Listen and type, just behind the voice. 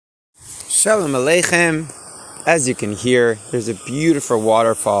Shalom Aleichem. As you can hear, there's a beautiful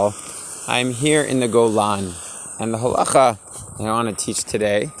waterfall. I'm here in the Golan, and the halacha that I want to teach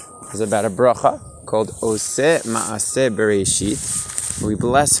today is about a bracha called Oseh, maaseh, bereishit. We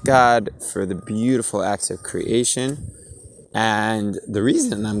bless God for the beautiful acts of creation, and the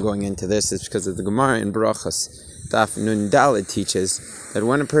reason I'm going into this is because of the Gemara in Brachos. Daf Nun Daled teaches that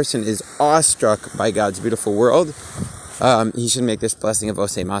when a person is awestruck by God's beautiful world, he should make this blessing of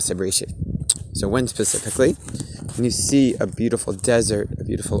Oseh, maaseh, bereishit. So when specifically, when you see a beautiful desert, a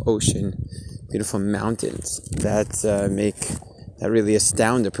beautiful ocean, beautiful mountains that really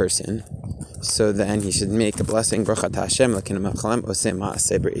astound a person, so then he should make a blessing.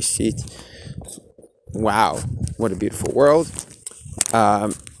 Wow, what a beautiful world.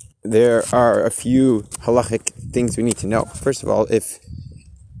 There are a few halachic things we need to know. First of all, if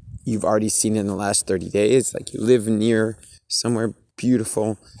you've already seen it in the last 30 days, like you live near somewhere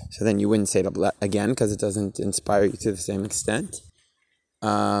beautiful, so then you wouldn't say it again because it doesn't inspire you to the same extent.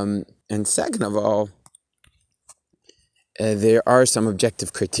 And second of all, there are some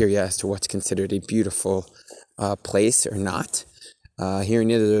objective criteria as to what's considered a beautiful place or not. Here in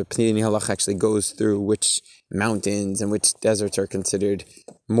the Pnei Halach actually goes through which mountains and which deserts are considered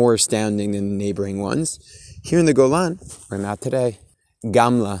more astounding than the neighboring ones. Here in the Golan, where I'm at today,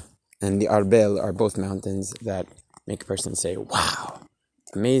 Gamla and the Arbel are both mountains that make a person say, wow,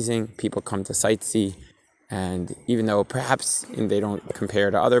 it's amazing. People come to sightsee, and even though perhaps they don't compare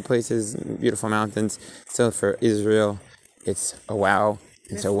to other places, beautiful mountains, still for Israel, it's a wow.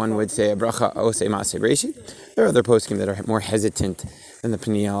 And so one would say a bracha, Oseh, maaseh, bereishit. There are other poskim that are more hesitant than the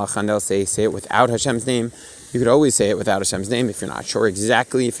Pnei Halach, and they'll say it without Hashem's name. You could always say it without Hashem's name if you're not sure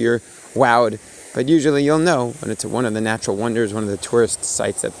exactly if you're wowed. But usually you'll know when it's one of the natural wonders, one of the tourist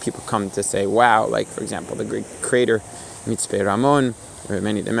sites that people come to say, wow, like, for example, the great crater, Mitzpeh Ramon, or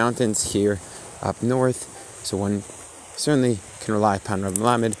many of the mountains here up north. So one certainly can rely upon Rav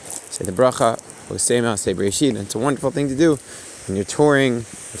Melamed, say the bracha, Oseh, maaseh, bereishit. And it's a wonderful thing to do when you're touring,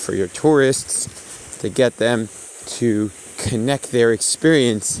 for your tourists, to get them to connect their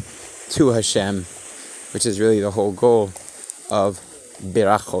experience to Hashem, which is really the whole goal of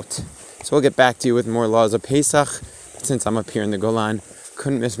berachot. So we'll get back to you with more laws of Pesach. Since I'm up here in the Golan,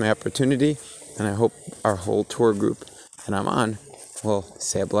 couldn't miss my opportunity, and I hope our whole tour group that I'm on will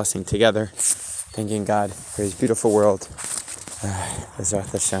say a blessing together, thanking God for His beautiful world. Bezrat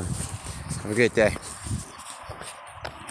Hashem. Have a great day.